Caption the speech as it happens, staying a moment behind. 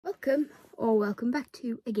Welcome back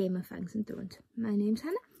to A Game of Fangs and Thorns. My name's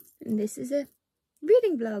Hannah and this is a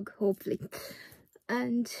reading vlog, hopefully.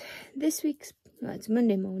 And this week's, well, it's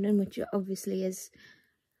Monday morning, which obviously is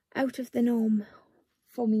out of the norm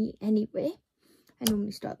for me anyway. I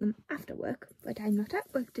normally start them after work, but I'm not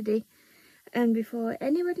at work today. And before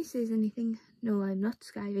anybody says anything, no, I'm not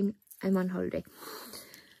skiving, I'm on holiday.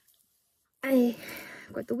 I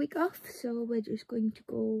got the week off, so we're just going to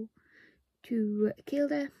go to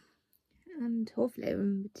Kilda, and hopefully I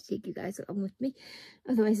remember to take you guys along with me,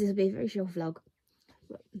 otherwise this will be a very short vlog.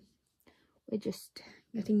 But we're just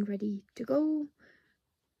getting ready to go,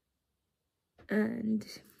 and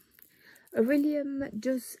Aurelium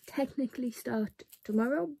does technically start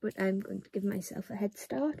tomorrow, but I'm going to give myself a head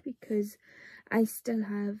start because I still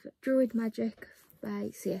have Druid Magic by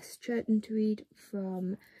C.S. Churton to read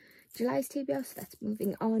from July's TBR, so that's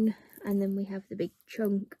moving on. And then we have the big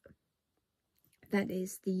chunk that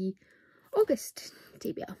is the August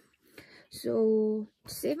TBR. So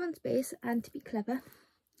to save on space and to be clever,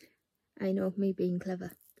 I know, me being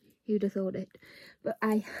clever, who'd have thought it, but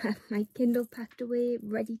I have my Kindle packed away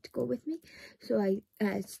ready to go with me. So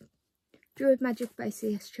Druid Magic by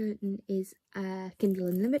C.S. Churton is a Kindle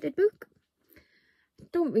Unlimited book.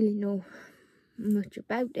 Don't really know much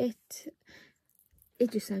about it.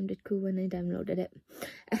 It just sounded cool when I downloaded it.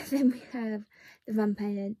 And then we have the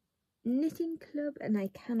Vampire Knitting Club, and I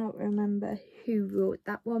cannot remember who wrote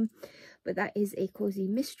that one, but that is a cozy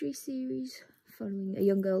mystery series following a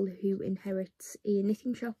young girl who inherits a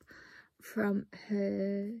knitting shop from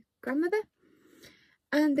her grandmother,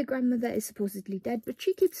 and the grandmother is supposedly dead, but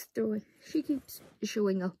she keeps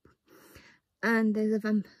showing up, and there's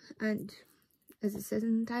and as it says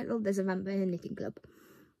in the title, there's a vampire knitting club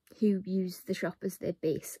who use the shop as their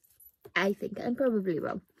base. I think I'm probably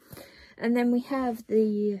wrong. And then we have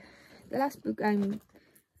the last book I'm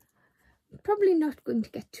probably not going to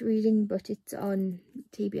get to reading, but it's on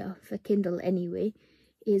TBR for Kindle anyway,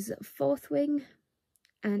 is Fourth Wing,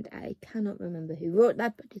 and I cannot remember who wrote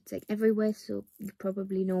that, but it's like everywhere, so you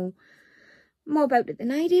probably know more about it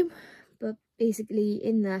than I do. But basically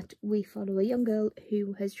in that we follow a young girl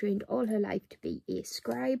who has trained all her life to be a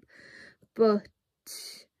scribe, but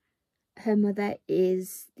her mother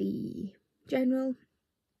is the general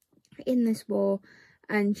in this war,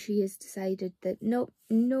 and she has decided that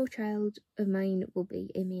no child of mine will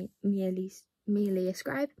be merely a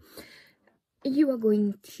scribe. You are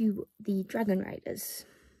going to the Dragon Riders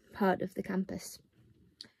part of the campus,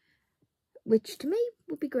 which to me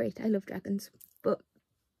would be great. I love dragons, but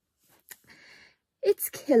it's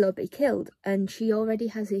kill or be killed, and she already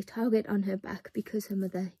has a target on her back because her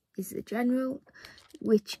mother is the general,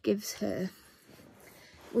 which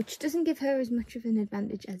doesn't give her as much of an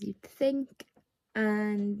advantage as you'd think,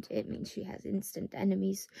 and it means she has instant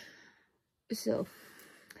enemies. So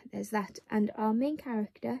there's that. And our main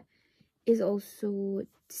character is also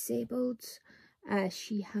disabled.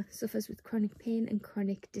 She suffers with chronic pain and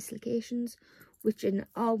chronic dislocations, which in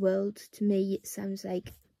our world to me sounds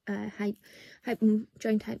like joint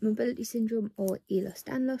hypermobility syndrome or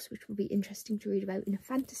Ehlers-Danlos, which will be interesting to read about in a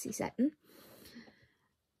fantasy setting.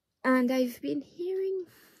 And I've been hearing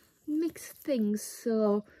mixed things,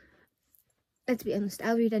 so let's be honest,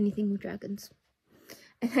 I'll read anything with dragons,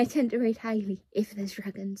 and I tend to rate highly if there's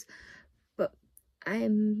dragons, but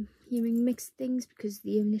I'm hearing mixed things because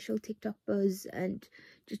the initial TikTok buzz and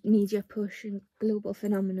just media push and global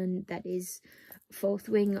phenomenon that is Fourth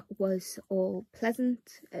Wing was all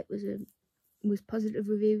pleasant. It was positive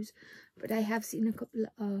reviews, but I have seen a couple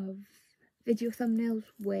of video thumbnails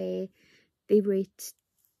where they rate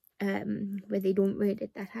where they don't rate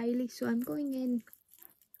it that highly, so I'm going in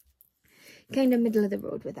kind of middle of the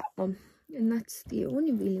road with that one, and that's the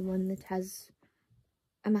only really one that has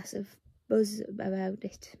a massive buzz about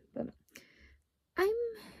it. But I'm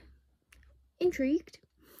intrigued,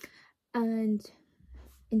 and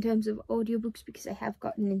in terms of audiobooks, because I have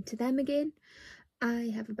gotten into them again,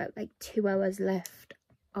 I have about like 2 hours left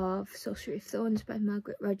of Sorcery of Thorns by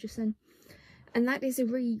Margaret Rogerson, and that is a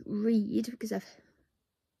reread because I've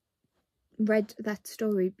read that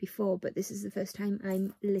story before, but this is the first time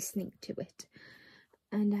I'm listening to it,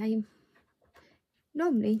 and I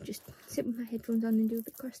normally just sit with my headphones on and do a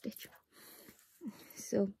bit cross stitch.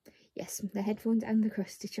 So yes, the headphones and the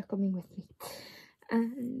cross stitch are coming with me,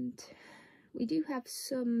 and we do have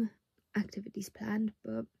some activities planned,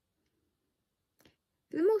 but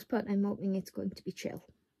for the most part I'm hoping it's going to be chill.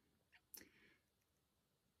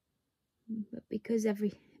 But because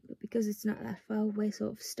it's not that far, we're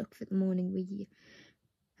sort of stuck for the morning. We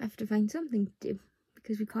have to find something to do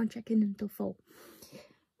because we can't check in until 4.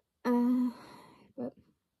 But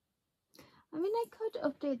mean, I could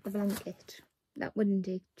update the blanket. That wouldn't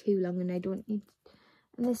take too long, and I don't need,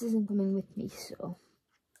 and this isn't coming with me, so.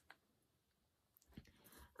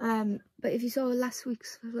 But if you saw last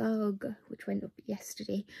week's vlog, which went up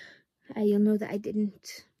yesterday, you'll know that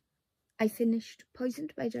I finished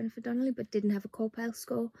Poisoned by Jennifer Donnelly, but didn't have a Crowfall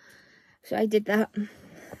score. So I did that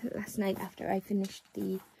last night after I finished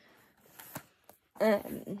the,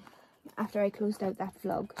 after I closed out that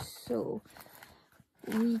vlog. So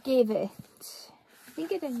we gave it, I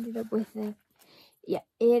think it ended up with a, yeah,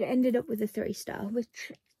 it ended up with a 3-star,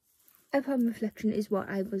 which upon reflection is what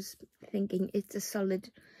I was thinking. It's a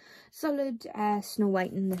solid Snow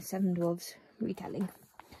White and the Seven Dwarfs retelling.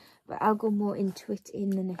 But I'll go more into it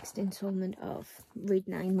in the next installment of Read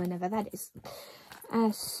 9, whenever that is.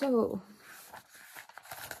 So,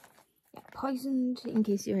 yeah, Poisoned, in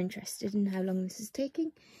case you're interested in how long this is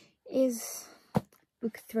taking, is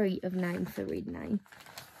book 3 of 9 for Read 9.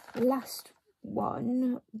 The last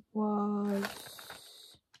one was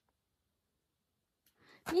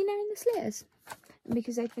Nina and the Slayers. And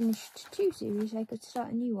because I finished 2 series, I could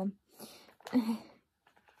start a new one.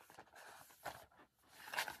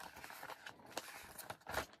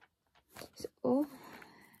 So,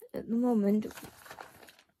 at the moment,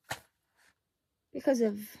 because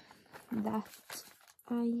of that,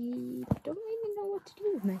 I don't really know what to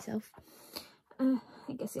do with myself. I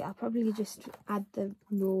guess, yeah, I'll probably just add the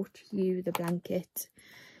row to the blanket.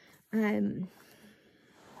 I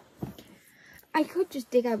could just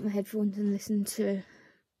dig out my headphones and listen to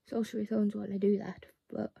Sorcery Tones while I do that,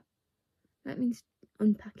 but that means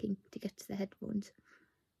unpacking to get to the headphones,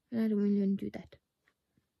 and I don't really want to do that.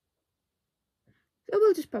 So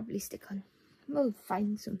we'll just probably stick on. We'll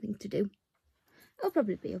find something to do. I'll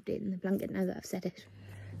probably be updating the blanket now that I've said it.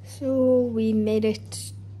 So we made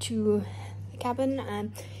it to the cabin.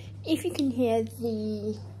 If you can hear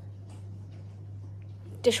the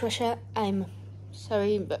dishwasher, I'm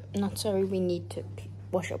sorry, but not sorry. We need to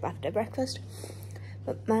wash up after breakfast.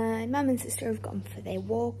 But my mum and sister have gone for their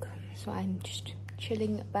walk, so I'm just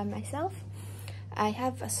chilling by myself. I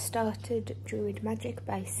have started Druid Magic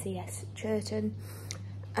by C.S. Churton,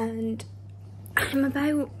 and I'm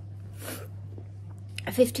about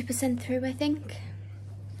 50% through, I think,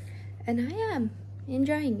 and I am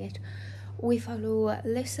enjoying it. We follow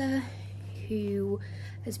Lissa, who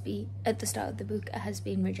has been, at the start of the book, has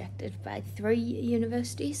been rejected by 3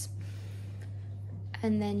 universities,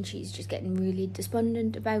 and then she's just getting really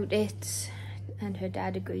despondent about it, and her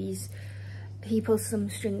dad agrees. He pulls some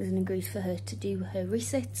strings and agrees for her to do her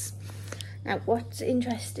resits. Now, what's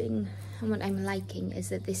interesting and what I'm liking is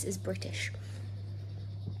that this is British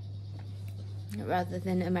rather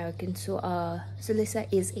than American. So Lissa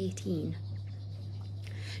is 18.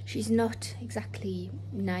 She's not exactly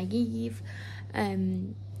naive.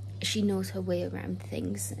 She knows her way around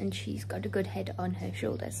things, and she's got a good head on her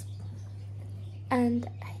shoulders. And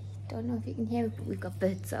I don't know if you can hear it, but we've got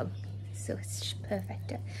birdsong. So it's just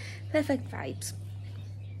perfect, perfect vibes.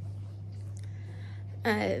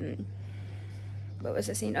 What was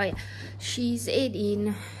I saying? Oh yeah, she's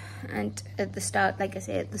 18, and at the start, like I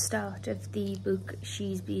say, at the start of the book,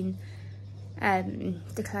 she's been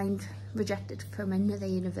rejected from another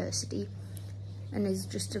university, and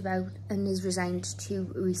is resigned to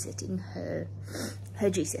resitting her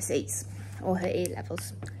GCSEs or her A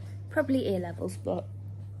levels, probably A levels, but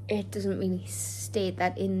it doesn't really state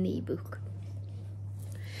that in the book.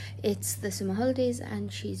 It's the summer holidays,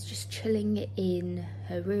 and she's just chilling in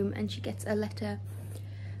her room, and she gets a letter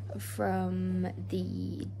from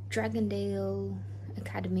the Dragondale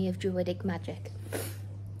Academy of Druidic Magic.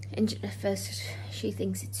 And at first she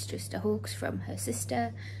thinks it's just a hoax from her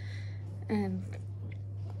sister,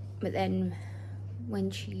 but then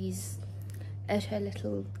when she's at her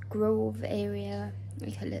little grove area,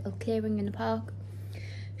 like her little clearing in the park,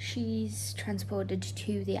 she's transported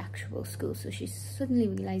to the actual school, so she suddenly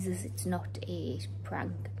realises it's not a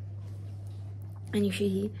prank. And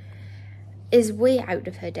she is way out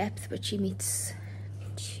of her depth, but she meets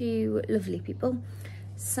 2 lovely people,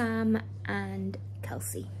 Sam and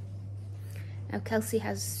Kelsey. Now, Kelsey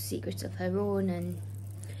has secrets of her own,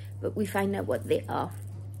 but we find out what they are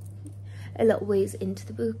a little ways into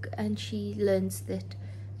the book, and she learns that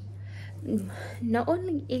not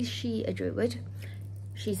only is she a druid,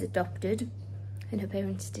 she's adopted, and her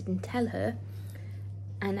parents didn't tell her,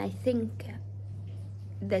 and I think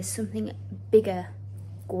there's something bigger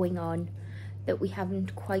going on that we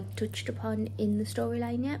haven't quite touched upon in the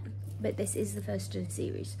storyline yet, but this is the first in a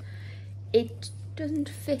series. It doesn't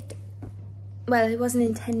fit, well, I wasn't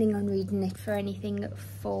intending on reading it for anything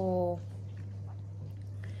for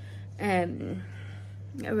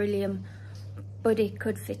Aurelium, but it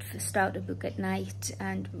could fit for start a book at night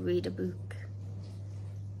and read a book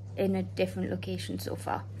in a different location so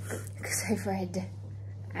far, because I've read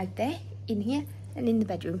out there, in here, and in the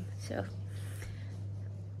bedroom. So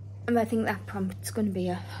I think that prompt's going to be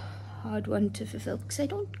a hard one to fulfill because I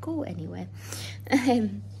don't go anywhere.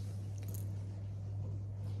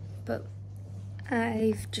 But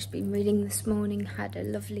I've just been reading this morning, had a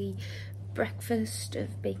lovely breakfast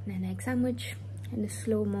of bacon and egg sandwich and a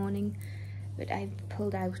slow morning. But I've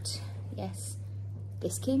pulled out, yes,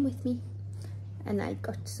 this came with me, and I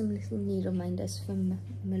got some little needle minders from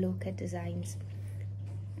Maloka Designs.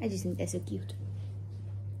 I just think they're so cute.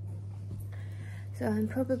 So I'm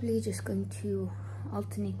probably just going to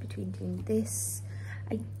alternate between doing this.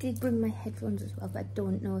 I did bring my headphones as well, but I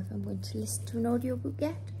don't know if I'm going to listen to an audiobook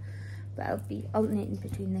yet. But I'll be alternating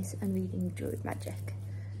between this and reading Druid Magic.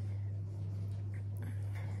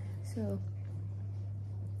 So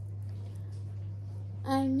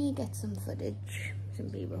I may get some footage, some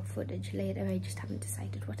B-roll footage later. I just haven't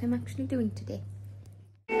decided what I'm actually doing today.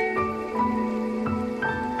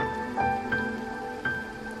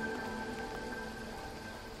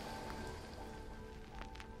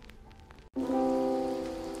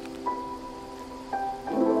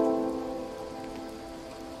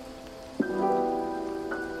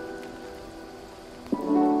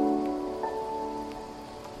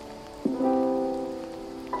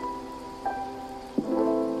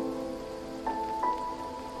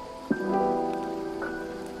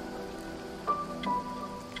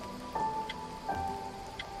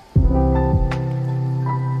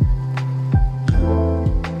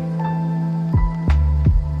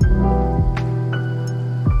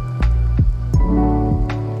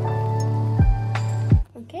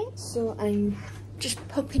 So I'm just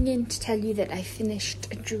popping in to tell you that I finished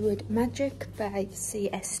Druid Magic by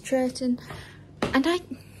C.S. Churton, and I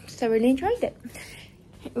thoroughly enjoyed it.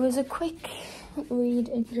 It was a quick read,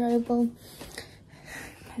 enjoyable.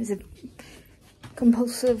 It was a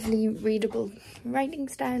compulsively readable writing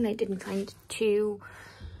style. I didn't find it too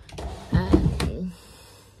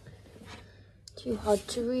hard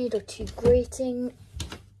to read or too grating.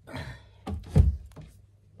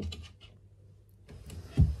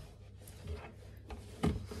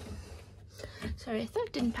 Sorry, I thought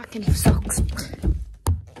I didn't pack enough socks.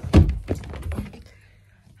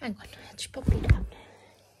 Hang on, let's pop it down.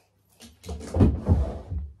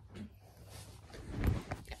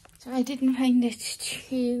 So I didn't find it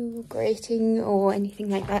too grating or anything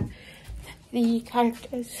like that. The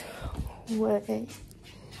characters were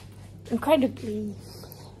incredibly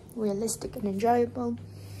realistic and enjoyable.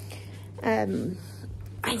 I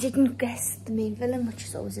didn't guess the main villain, which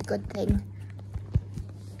is always a good thing.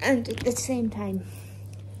 And at the same time,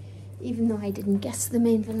 even though I didn't guess the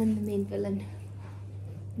main villain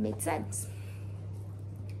made sense.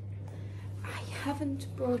 I haven't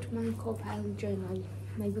brought my Crowfall journal,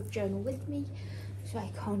 my book journal with me, so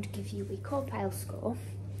I can't give you a Crowfall score.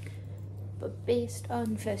 But based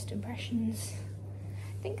on first impressions,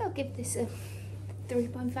 I think I'll give this a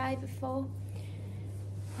 3.5 or 4.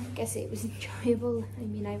 I guess it was enjoyable. I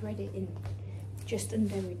mean, I read it in just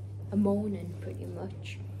under a morning, pretty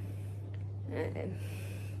much.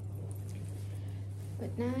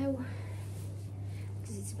 But now,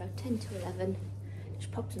 because it's about 10 to 11,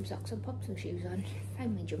 just pop some socks on, pop some shoes on,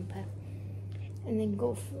 find my jumper, and then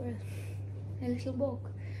go for a little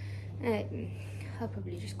walk. I'll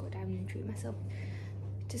probably just go down and treat myself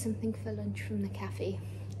to something for lunch from the cafe,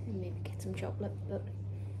 and maybe get some chocolate, but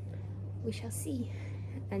we shall see.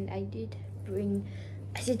 And I did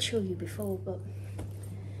show you before, but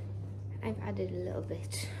I've added a little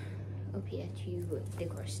bit up here to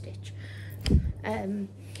decor stitch.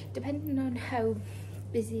 Depending on how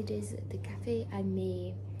busy it is at the cafe, I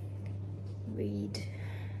may read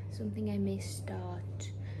something. I may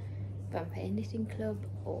start Vampire Knitting Club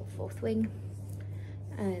or Fourth Wing.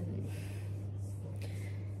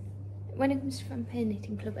 When it comes to Vampire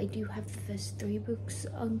Knitting Club, I do have the first 3 books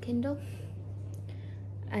on Kindle,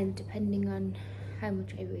 and depending on how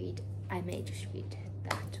much I read, I may just read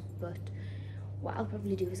that. But what I'll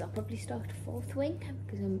probably do is I'll probably start Fourth Wing,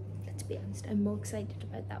 because let's be honest, I'm more excited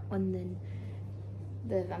about that one than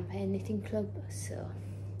the Vampire Knitting Club, so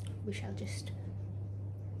we shall just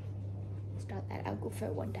start that. I'll go for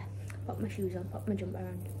a wander, pop my shoes on, pop my jumper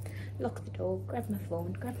on, lock the door, grab my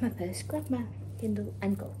phone, grab my purse, grab my Kindle,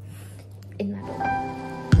 and go in that door.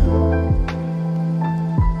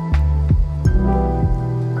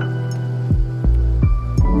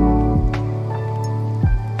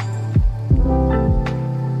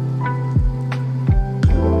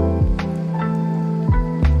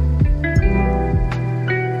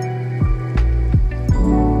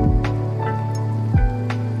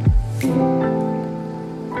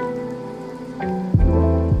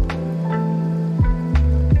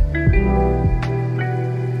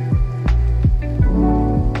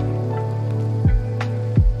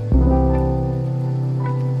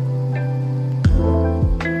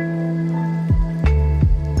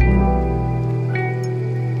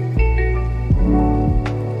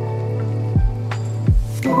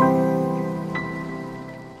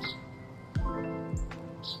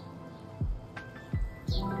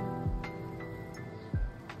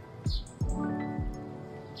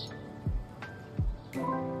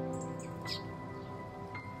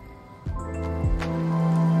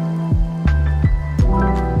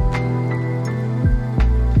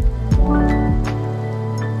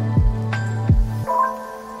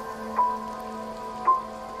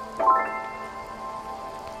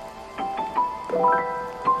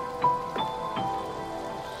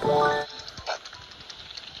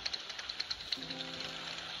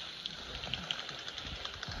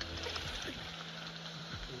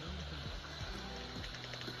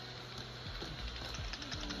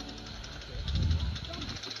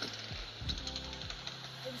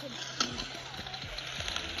 So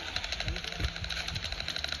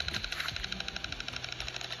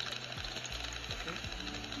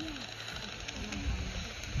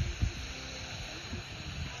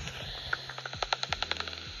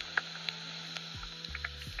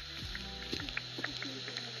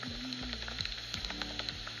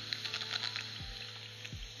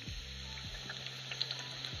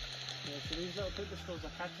these little pipistrels are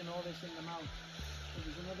catching all this in the mouth. So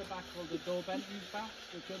there's another bat called the Benton's bat,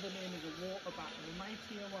 which other name is a water bat. And we might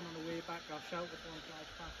hear one on the way back, our shelter one flies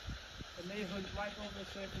past. And they hunt right over the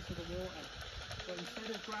surface of the water. But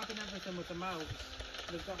instead of grabbing everything with the mouths,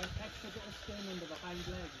 they've got an extra bit of skin under the hind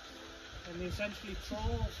legs. And they essentially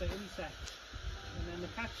trawl the insects. And then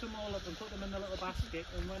they catch them all up and put them in the little basket.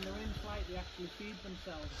 And when they're in flight, they actually feed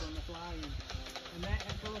themselves when they're flying. And their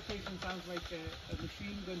echolocation sounds like a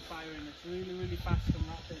machine gun firing. It's really, really fast and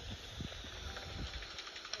rapid.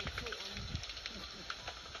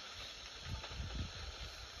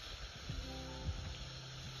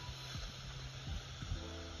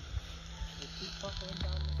 So keep popping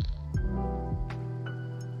down.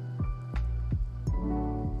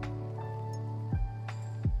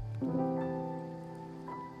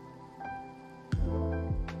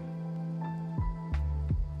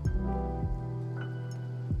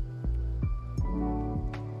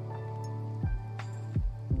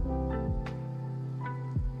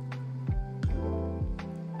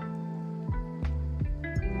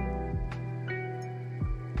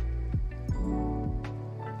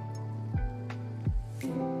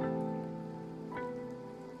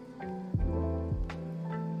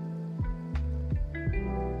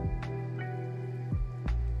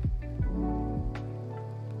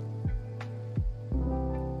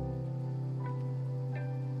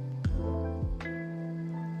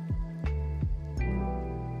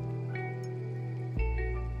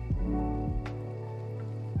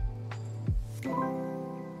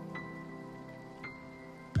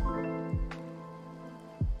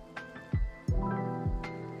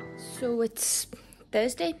 So it's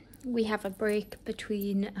Thursday, we have a break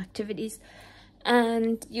between activities,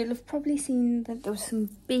 and you'll have probably seen that there was some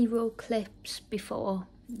B-roll clips before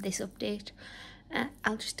this update.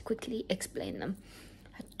 I'll just quickly explain them.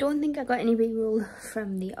 I don't think I got any B-roll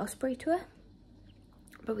from the Osprey tour,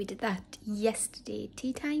 but we did that yesterday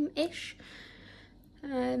tea time-ish.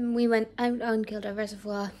 We went out on Kildare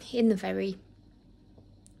Reservoir in the ferry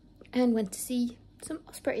and went to see some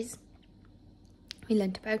ospreys. We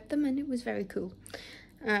learnt about them and it was very cool.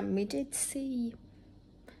 We did see,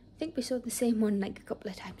 I think we saw the same one like a couple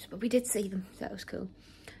of times, but we did see them, so that was cool.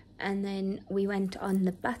 And then we went on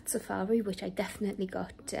the bat safari, which I definitely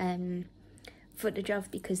got footage of,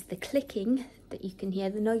 because the clicking that you can hear,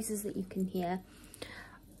 the noises that you can hear,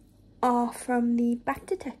 are from the bat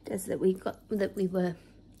detectors that we were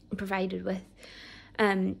provided with.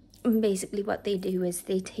 Basically what they do is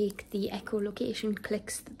they take the echolocation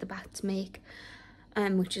clicks that the bats make,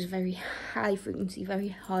 which is very high frequency, very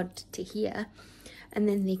hard to hear, and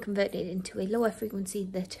then they convert it into a lower frequency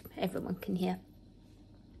that everyone can hear.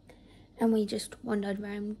 And we just wandered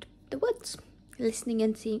around the woods, listening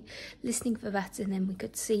for bats, and then we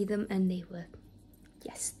could see them, and they were,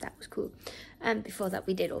 yes, that was cool. And before that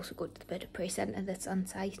we did also go to the Bird of Prey Centre that's on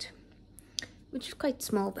site, which is quite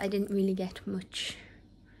small, but I didn't really get much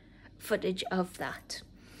footage of that.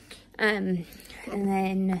 And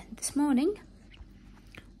then this morning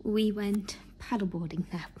we went paddleboarding.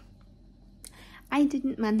 Now, I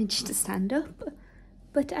didn't manage to stand up,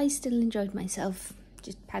 but I still enjoyed myself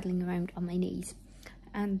just paddling around on my knees,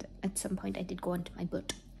 and at some point I did go onto my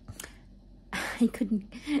butt. I couldn't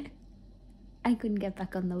get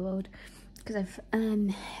back on the road because I've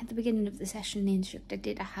at the beginning of the session the instructor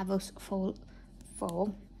did have us fall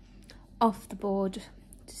off the board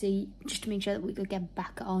to make sure that we could get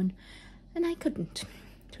back on, and I couldn't,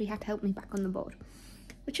 so he had to help me back on the board,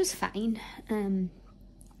 which was fine. And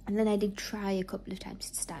then I did try a couple of times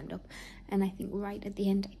to stand up, and I think right at the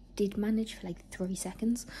end I did manage for like 3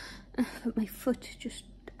 seconds, but my foot just,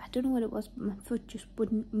 I don't know what it was, but my foot just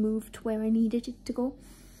wouldn't move to where I needed it to go.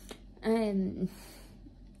 So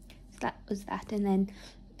that was that. And then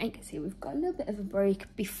I can see we've got a little bit of a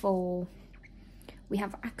break before we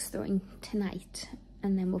have axe throwing tonight,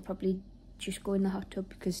 and then we'll probably just go in the hot tub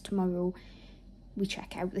because tomorrow we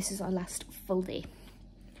check out. This is our last full day.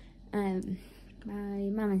 My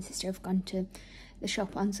mum and sister have gone to the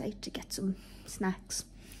shop on site to get some snacks,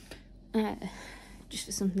 just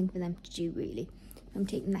for something for them to do, really. I'm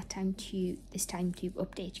taking this time to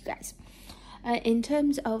update you guys. In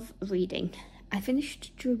terms of reading, I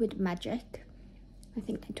finished Druid Magic, I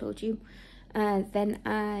think I told you, Then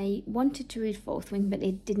I wanted to read Fourth Wing, but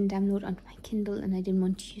it didn't download onto my Kindle and I didn't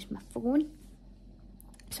want to use my phone.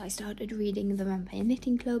 So I started reading The Vampire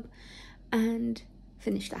Knitting Club and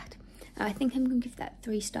finished that. I think I'm going to give that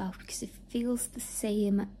 3 stars because it feels the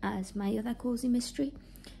same as my other cozy mystery,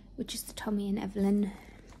 which is the Tommy and Evelyn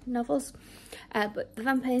novels. But The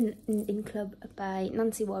Vampire Knitting Club by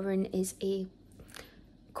Nancy Warren is a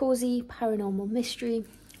cozy paranormal mystery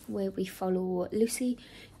where we follow Lucy,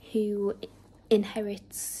 who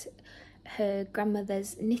inherits her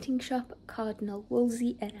grandmother's knitting shop, Cardinal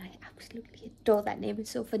Wolsey, and I absolutely adore that name,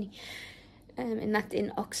 it's so funny, and that's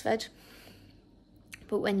in Oxford.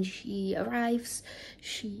 But when she arrives,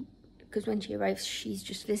 she's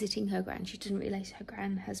just visiting her gran. She doesn't realise her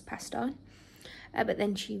gran has passed on. But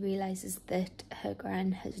then she realises that her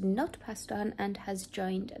gran has not passed on and has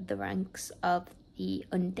joined the ranks of the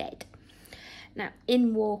undead. Now,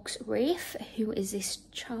 in walks Rafe, who is this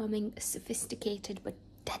charming, sophisticated but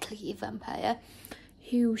deadly vampire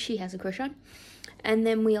who she has a crush on. And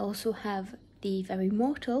then we also have the very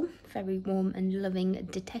mortal, very warm and loving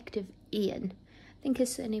Detective Ian. I think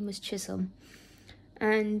his surname was Chisholm.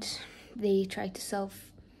 And they try to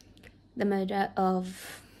solve the murder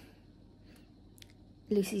of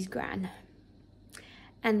Lucy's gran.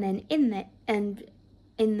 And then in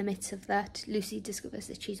the midst of that, Lucy discovers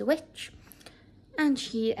that she's a witch, and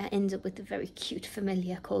she ends up with a very cute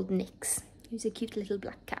familiar called Nix, who's a cute little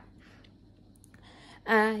black cat.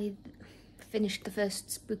 I finished the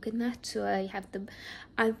first book in that, so I have them.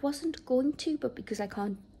 I wasn't going to, but because I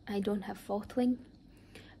don't have Fourth Wing,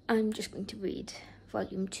 I'm just going to read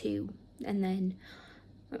volume 2 and then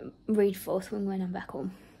read Fourth Wing when I'm back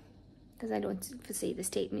home, because I don't foresee this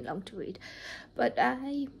taking me long to read. But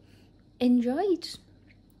I enjoyed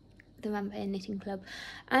The Vampire Knitting Club.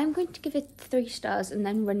 I'm going to give it 3 stars and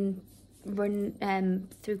then run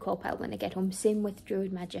through Crowfall when I get home. Same with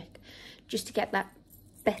Druid Magic, just to get that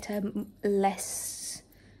better,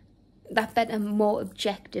 more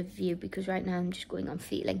objective view, because right now I'm just going on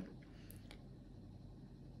feeling.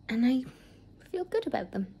 And I feel good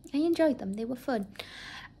about them. I enjoyed them. They were fun.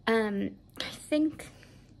 I think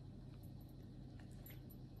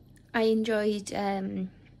I enjoyed, sorry,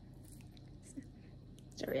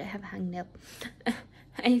 I have a hangnail.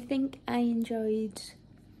 I think I enjoyed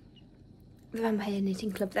The Vampire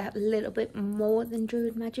Knitting Club that a little bit more than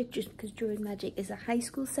Druid Magic, just because Druid Magic is a high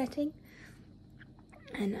school setting.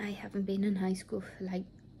 And I haven't been in high school for like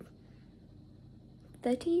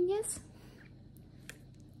 13 years.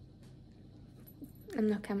 I'm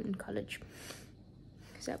not counting college,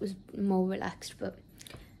 because that was more relaxed, but,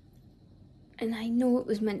 and I know it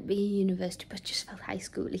was meant to be a university, but it just felt high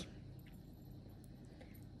schooly.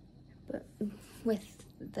 But with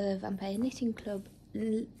The Vampire Knitting Club,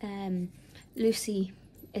 Lucy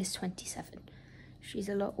is 27. She's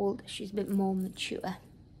a lot older, she's a bit more mature,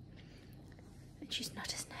 and she's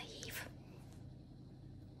not as naive.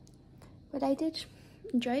 But I did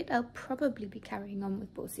enjoy it. I'll probably be carrying on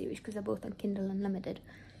with both series because they're both on Kindle Unlimited.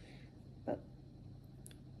 But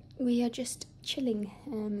we are just chilling.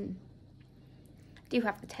 I do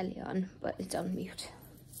have the telly on, but it's on mute.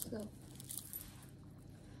 So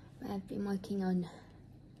I've been working on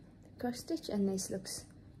the cross stitch, and this looks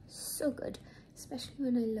so good, especially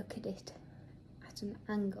when I look at it at an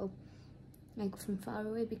angle, like from far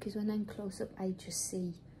away, because when I'm close up I just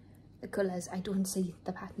see the colours, I don't see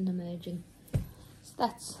the pattern emerging. So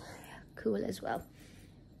that's cool as well.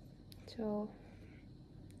 So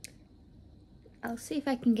I'll see if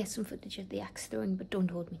I can get some footage of the axe throwing, but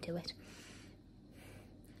don't hold me to it.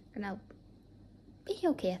 And I'll be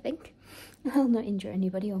okay, I think. I'll not injure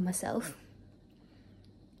anybody or myself.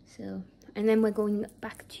 So, and then we're going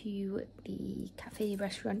back to the cafe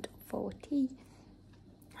restaurant for tea.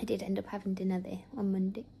 I did end up having dinner there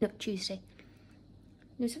on Tuesday.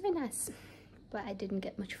 It was very nice, but I didn't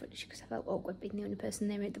get much footage because I felt awkward being the only person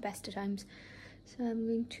there at the best of times. So I'm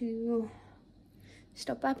going to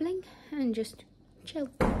stop babbling and just chill.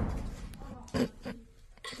 As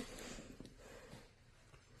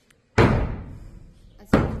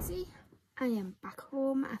you can see, I am back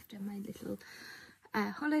home after my little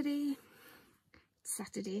holiday. It's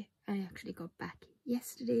Saturday. I actually got back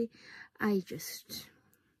yesterday. I just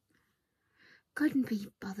couldn't be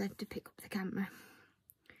bothered to pick up the camera.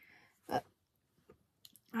 But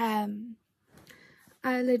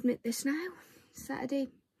I'll admit this now. Saturday,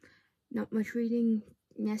 not much reading.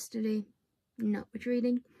 Yesterday, not much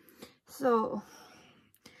reading. So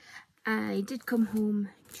I did come home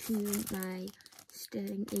to my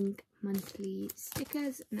Sterling Ink monthly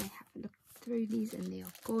stickers, and I have looked through these and they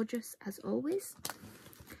are gorgeous as always.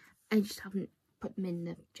 I just haven't put them in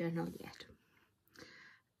the journal yet.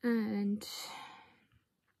 and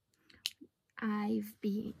I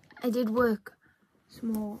did work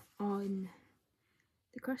small on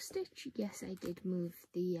the cross stitch. Yes, I did move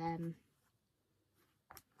the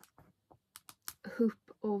hoop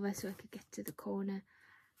over so I could get to the corner.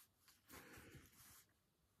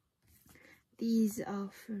 These are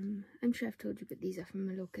from, I'm sure I've told you, but these are from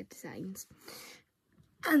Maloka Designs,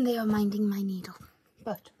 and they are minding my needle.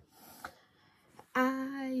 But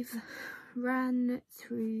I've ran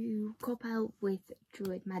through Crowfall with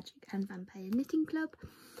Druid Magic and Vampire Knitting Club,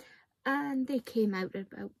 and they came out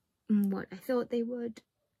about what I thought they would.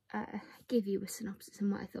 I gave you a synopsis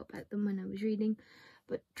on what I thought about them when I was reading,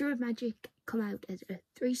 but Druid Magic come out as a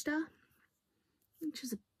 3-star, which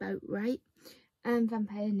is about right, and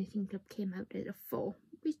Vampire Knitting Club came out at a 4,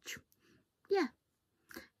 which, yeah,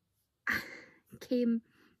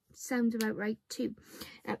 sounds about right too.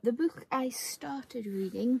 Now, the book I started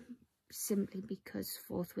reading simply because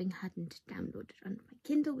Fourth Wing hadn't downloaded on my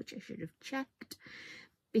Kindle, which I should have checked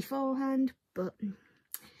beforehand, but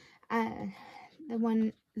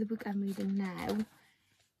the book I'm reading now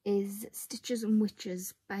is Stitches and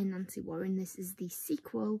Witches by Nancy Warren. This is the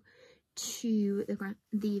sequel to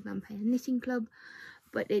the Vampire Knitting Club,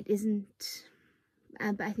 but it isn't,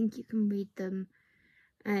 but I think you can read them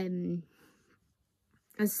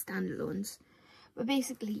as standalones. But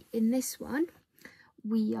basically in this one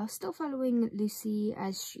we are still following Lucy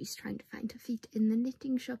as she's trying to find her feet in the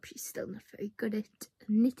knitting shop. She's still not very good at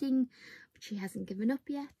knitting, but she hasn't given up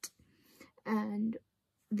yet, and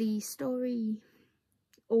the story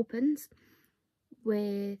opens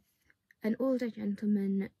with an older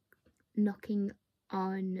gentleman knocking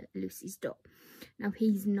on Lucy's door. Now,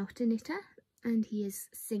 he's not a knitter and he is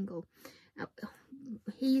single. Now,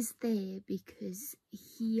 he's there because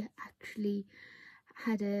he actually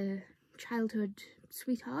had a childhood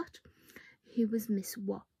sweetheart who was Miss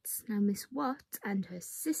Watts. Now, Miss Watts and her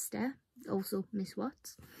sister, also Miss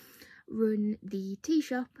Watts, run the tea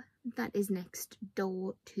shop that is next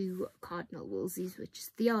door to Cardinal Wolsey's, which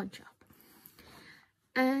is the yarn shop.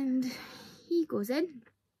 And he goes in,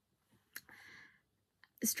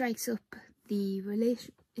 strikes up the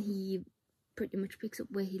relation, he pretty much picks up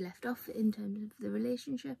where he left off in terms of the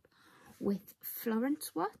relationship with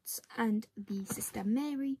Florence Watts, and the sister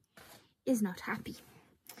Mary is not happy.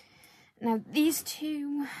 Now, these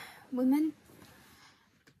two women,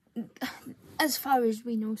 as far as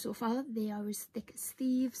we know so far, they are as thick as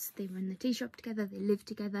thieves. They run the tea shop together, they live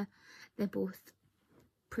together, they're both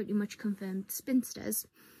pretty much confirmed spinsters.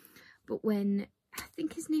 But when, I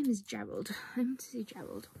think his name is Gerald, I'm going to say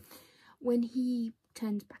Gerald, when he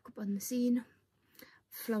turns back up on the scene,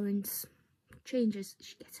 Florence changes.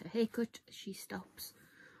 She gets her hair cut, she stops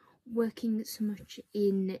working so much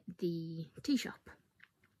in the tea shop,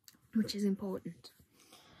 which is important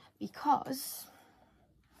because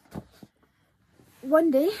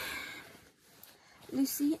one day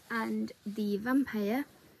Lucy and the vampire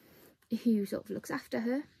who sort of looks after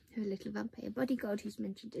her, her little vampire bodyguard who's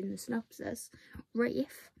mentioned in the synopsis,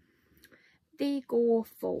 Rafe, they go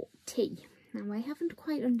for tea. Now, I haven't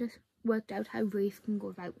quite worked out how Rafe can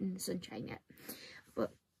go out in the sunshine yet,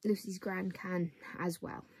 but Lucy's gran can as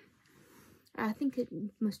well. I think it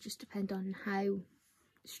must just depend on how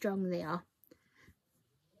strong they are.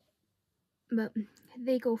 But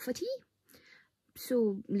they go for tea,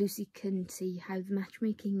 so Lucy can see how the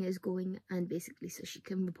matchmaking is going, and basically so she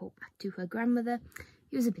can report back to her grandmother,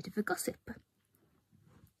 who's a bit of a gossip.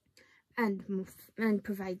 And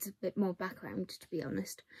provides a bit more background, to be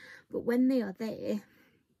honest. But when they are there,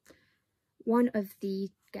 one of the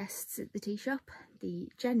guests at the tea shop, the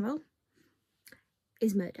general,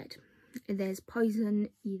 is murdered. There's poison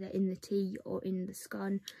either in the tea or in the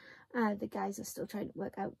scone. The guys are still trying to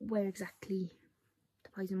work out where exactly the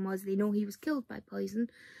poison was. They know he was killed by poison,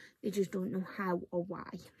 they just don't know how or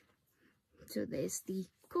why. So there's the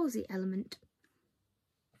cosy element.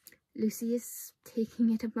 Lucy is taking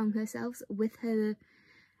it upon herself with her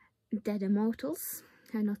dead immortals,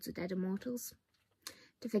 her not so dead immortals,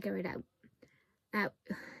 to figure it out. Now,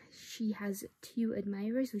 she has two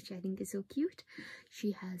admirers, which I think is so cute.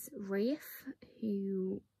 She has Rafe,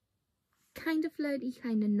 who kind of flirty,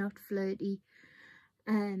 kind of not flirty.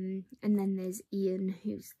 And then there's Ian,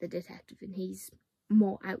 who's the detective, and he's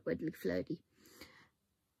more outwardly flirty.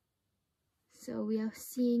 So we are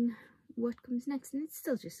seeing what comes next, and it's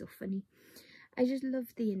still just so funny. I just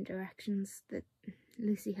love the interactions that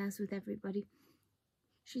Lucy has with everybody.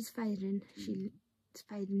 She's fired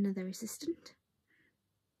another assistant,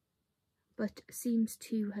 but seems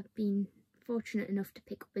to have been fortunate enough to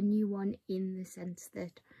pick up a new one, in the sense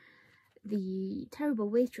that the terrible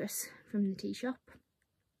waitress from the tea shop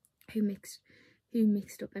who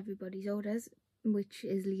mixed up everybody's orders, which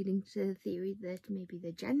is leading to the theory that maybe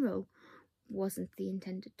the general wasn't the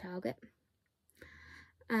intended target.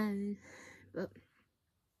 But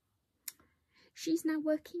she's now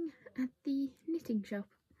working at the knitting shop,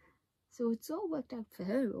 so it's all worked out for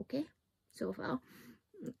her okay so far.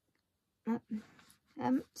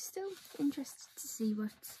 I'm still interested to see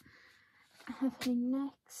what's happening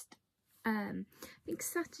next. I think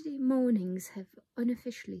Saturday mornings have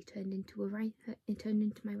unofficially turned into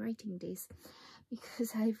my writing days,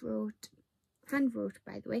 because I've hand wrote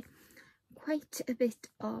by the way, quite a bit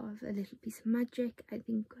of a little piece of magic. I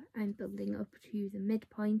think I'm building up to the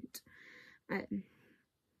midpoint. I'm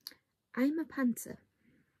a pantser.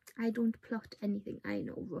 I don't plot anything. I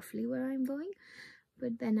know roughly where I'm going,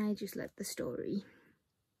 but then I just let the story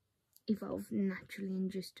evolve naturally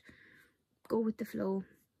and just go with the flow,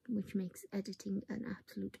 which makes editing an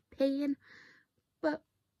absolute pain, but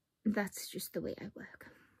that's just the way I work.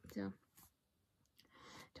 So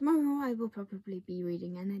tomorrow I will probably be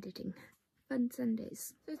reading and editing. Fun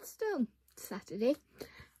Sundays. So it's still Saturday.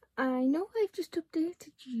 I know I've just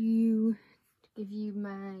updated you to give you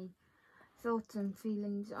my thoughts and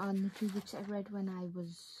feelings on the 2 books I read when I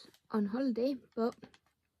was on holiday, but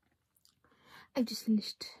I've just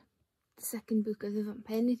finished the second book of the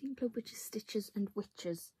Vampire Knitting Club, which is Stitches and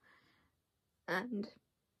Witches, and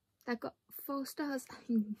that got 4 stars.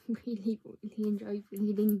 I really enjoyed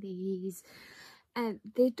reading these.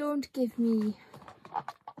 They don't give me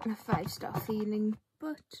a 5-star feeling,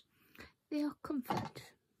 but they are comfort.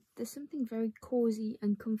 There's something very cozy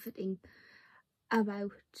and comforting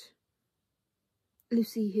about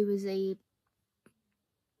Lucy, who is a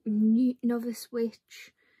novice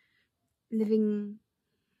witch living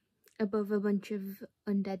above a bunch of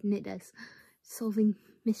undead knitters, solving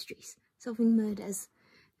mysteries, solving murders.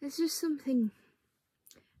 There's just something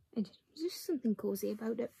cozy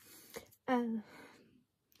about it. And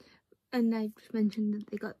I just mentioned that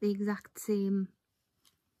they got the exact same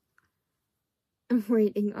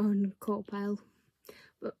rating on Crowfall,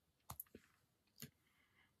 but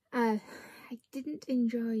I didn't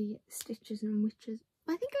enjoy Stitches and Witches.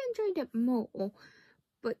 I think I enjoyed it more,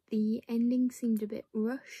 but the ending seemed a bit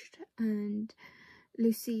rushed, and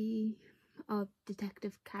Lucy, our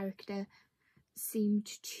detective character, seemed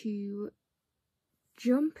to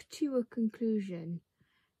jump to a conclusion.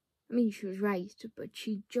 I mean, she was right, but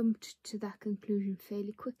she jumped to that conclusion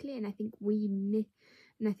fairly quickly, and I think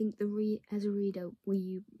as a reader,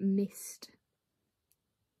 we missed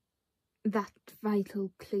that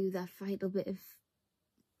vital clue, that vital bit of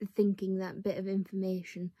thinking, that bit of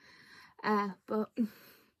information. But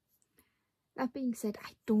that being said,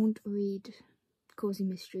 I don't read cozy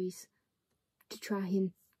mysteries to try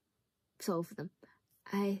and solve them.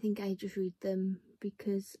 I think I just read them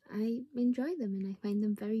because I enjoy them and I find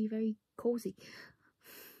them very, very cozy,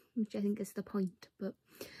 which I think is the point. But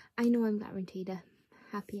I know I'm guaranteed a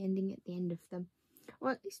happy ending at the end of them,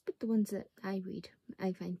 or at least with the ones that I read.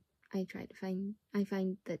 I find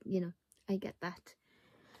that, you know, I get that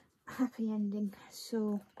happy ending.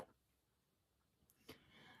 So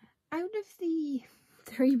out of the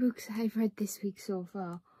 3 books I've read this week so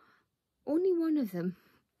far, only one of them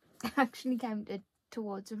actually counted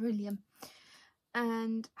towards Aurelium,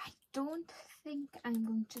 and I don't think I'm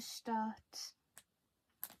going to start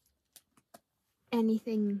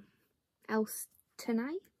anything else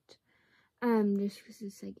tonight, just because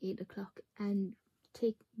it's like 8 o'clock, and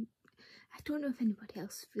I don't know if anybody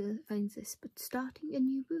else finds this, but starting a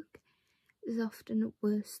new book is often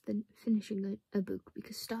worse than finishing a book,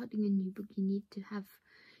 because starting a new book you need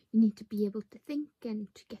to be able to think and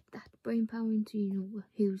to get that brain power into, you know,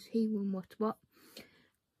 who's who and what's what.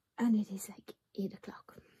 And it is like 8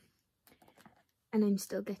 o'clock and I'm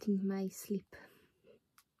still getting my sleep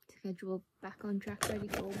schedule back on track, ready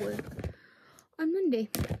for work on Monday.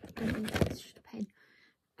 That's just a pen.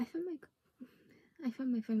 I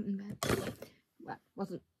found my fountain pen. Well, it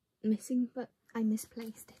wasn't missing, but I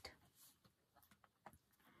misplaced it.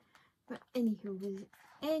 But anywho,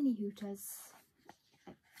 I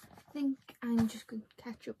think I'm just going to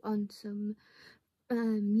catch up on some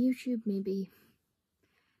YouTube. Maybe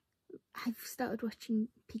I've started watching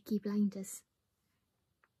Peaky Blinders.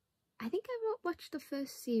 I think I've watched the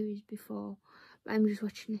first series before, but I'm just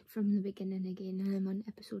watching it from the beginning again, and I'm on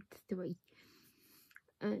episode 3.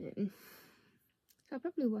 So I'll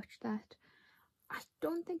probably watch that. I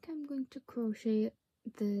don't think I'm going to crochet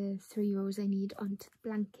the 3 rows I need onto the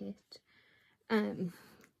blanket,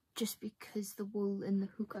 just because the wool and the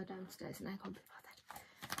hook are downstairs and I can't be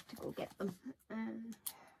bothered to go get them.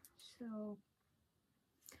 So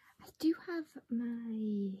I do have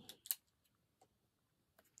my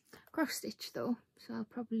cross stitch though, so I'll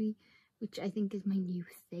probably, which I think is my new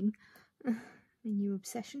thing, my new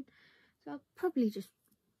obsession, so I'll probably just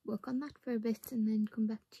work on that for a bit and then come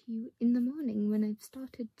back to you in the morning when I've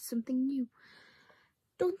started something new.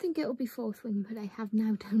 Don't think it'll be Fourth Wing, but I have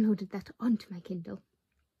now downloaded that onto my Kindle.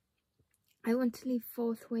 I want to leave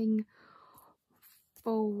Fourth Wing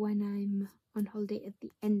for when I'm on holiday at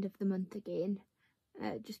the end of the month again,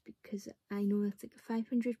 just because I know it's like a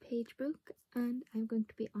 500-page book and I'm going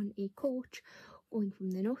to be on a coach going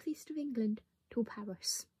from the northeast of England to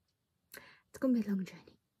Paris. It's going to be a long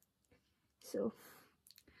journey, so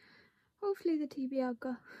hopefully the TBR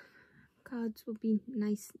cards will be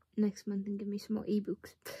nice next month and give me some more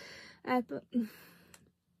ebooks. But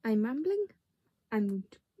I'm rambling. I'm going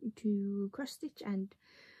to cross stitch and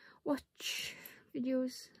watch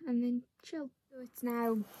videos and then chill. So it's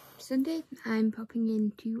now Sunday. I'm popping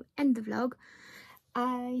in to end the vlog.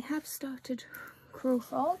 I have started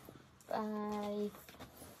Crowfall by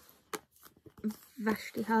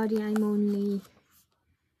Vashti. I'm only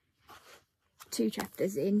 2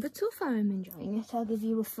 chapters in, but so far I'm enjoying it. I'll give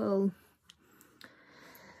you a full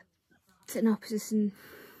synopsis and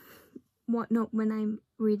whatnot when I'm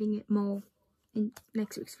reading it more in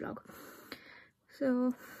next week's vlog.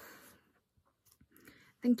 So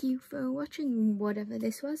thank you for watching whatever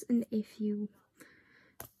this was, and if you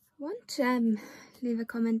want, leave a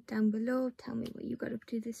comment down below, tell me what you got up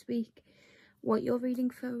to this week, what you're reading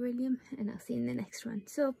for William, and I'll see you in the next one.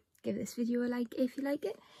 So give this video a like if you like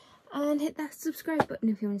it, and hit that subscribe button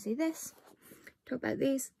if you want to see this, talk about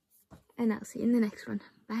these, and I'll see you in the next one.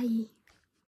 Bye.